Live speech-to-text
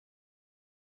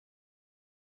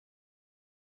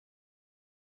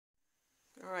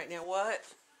All right, now what?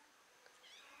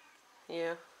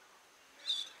 Yeah.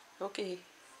 Okay.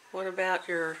 What about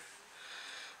your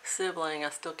sibling? I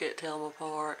still can't tell them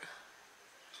apart.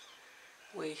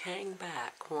 We hang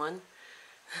back. One.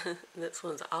 This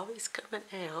one's always coming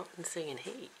out and saying,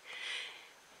 hey.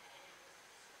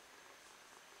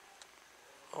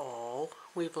 Oh,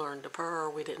 we've learned to purr.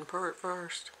 We didn't purr at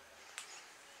first.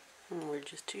 We're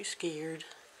just too scared.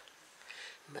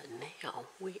 But now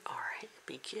we are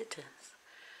happy kittens.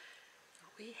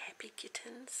 Are we happy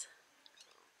kittens?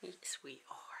 Yes, we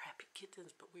are happy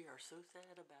kittens, but we are so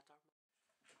sad about our...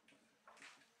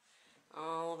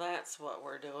 Oh, that's what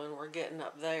we're doing. We're getting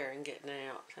up there and getting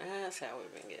out. That's how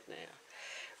we've been getting out.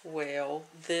 Well,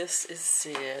 this is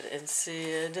Sid, and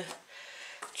Sid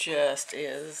just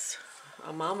is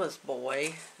a mama's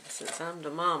boy, since I'm the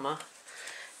mama.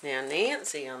 Now,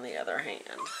 Nancy, on the other hand,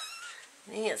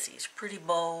 Nancy's pretty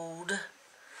bold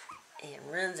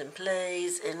and runs and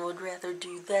plays and would rather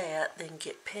do that than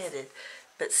get petted.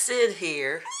 But Sid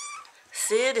here,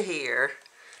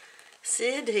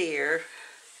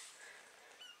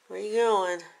 where you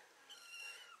going?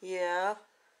 Yeah,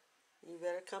 you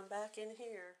better come back in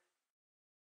here.